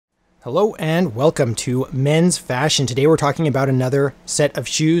Hello and welcome to Men's Fashion. Today we're talking about another set of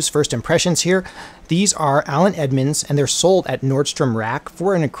shoes, first impressions here. These are Allen Edmonds and they're sold at Nordstrom Rack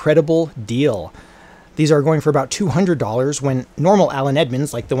for an incredible deal. These are going for about $200 when normal Allen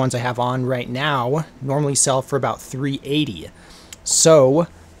Edmonds, like the ones I have on right now, normally sell for about $380. So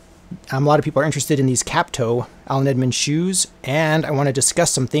a lot of people are interested in these cap toe Allen Edmonds shoes, and I want to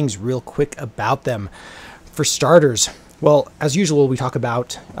discuss some things real quick about them. For starters, well, as usual, we talk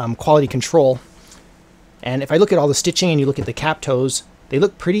about quality control. And if I look at all the stitching and you look at the cap toes, they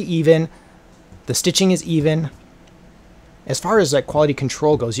look pretty even. The stitching is even. As far as that quality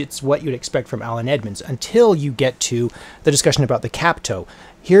control goes, it's what you'd expect from Allen Edmonds until you get to the discussion about the cap toe.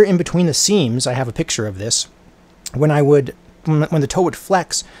 Here in between the seams, I have a picture of this. When the toe would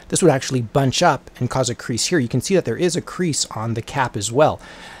flex, this would actually bunch up and cause a crease here. You can see that there is a crease on the cap as well.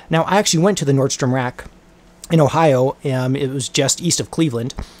 Now, I actually went to the Nordstrom Rack in Ohio. It was just east of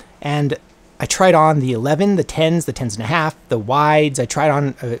Cleveland, and I tried on the 11, the 10s, the 10s and a half, the wides. I tried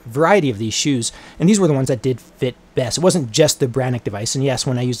on a variety of these shoes, and these were the ones that did fit best. It wasn't just the Brannock device, and yes,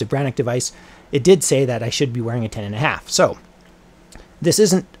 when I used the Brannock device, it did say that I should be wearing a 10 and a half. So this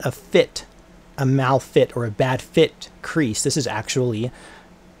isn't a malfit or a bad fit crease. This is actually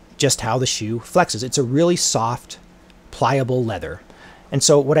just how the shoe flexes. It's a really soft, pliable leather. And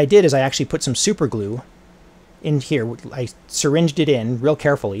so what I did is I actually put some super glue in here. I syringed it in real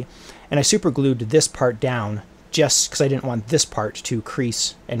carefully, and I super glued this part down just because I didn't want this part to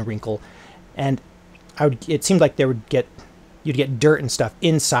crease and wrinkle. And it seemed like you'd get dirt and stuff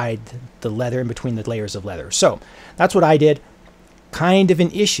inside the leather, in between the layers of leather. So that's what I did. Kind of an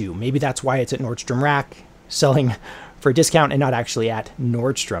issue. Maybe that's why it's at Nordstrom Rack, selling for a discount and not actually at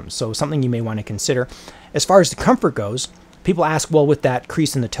Nordstrom. So something you may want to consider. As far as the comfort goes, people ask, well, with that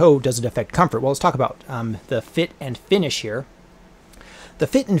crease in the toe, does it affect comfort? Well, let's talk about the fit and finish here. The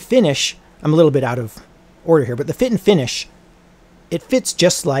fit and finish, I'm a little bit out of order here, but the fit and finish, it fits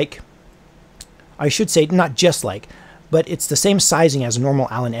just like, I should say not just like, but it's the same sizing as a normal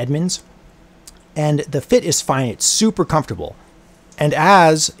Allen Edmonds. And the fit is fine. It's super comfortable. And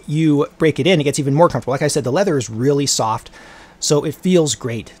as you break it in, it gets even more comfortable. Like I said, the leather is really soft, so it feels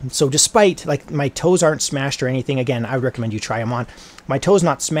great. So despite, like, my toes aren't smashed or anything, again, I would recommend you try them on. My toe's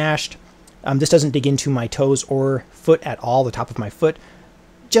not smashed. This doesn't dig into my toes or foot at all, the top of my foot.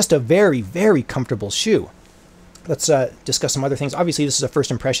 Just a very, very comfortable shoe. Let's discuss some other things. Obviously, this is a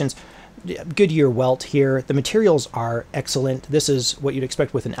first impressions. Goodyear welt here. The materials are excellent. This is what you'd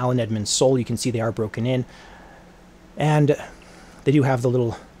expect with an Allen Edmonds sole. You can see they are broken in. And they do have the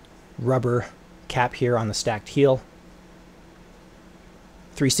little rubber cap here on the stacked heel.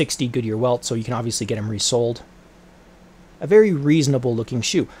 360 Goodyear welt, so you can obviously get them resoled. A very reasonable looking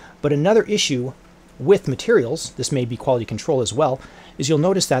shoe. But another issue with materials, this may be quality control as well, is you'll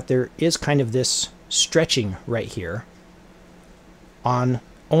notice that there is kind of this stretching right here on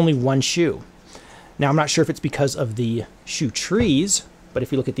only one shoe. Now, I'm not sure if it's because of the shoe trees, but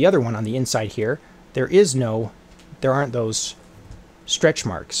if you look at the other one on the inside here, there aren't those stretch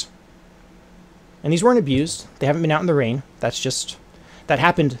marks. And these weren't abused. They haven't been out in the rain. That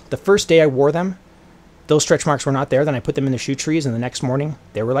happened the first day I wore them. Those stretch marks were not there. Then I put them in the shoe trees, and the next morning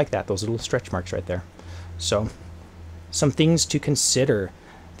they were like that, those little stretch marks right there. So some things to consider.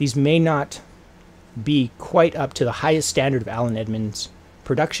 These may not be quite up to the highest standard of Allen Edmonds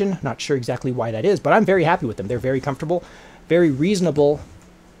production. Not sure exactly why that is, but I'm very happy with them. They're very comfortable, very reasonable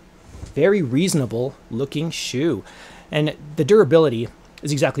looking shoe. And the durability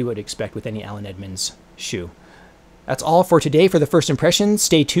is exactly what you'd expect with any Allen Edmonds shoe. That's all for today for the first impressions.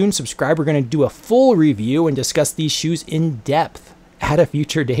 Stay tuned, subscribe. We're going to do a full review and discuss these shoes in depth at a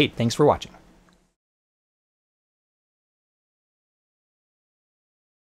future date. Thanks for watching.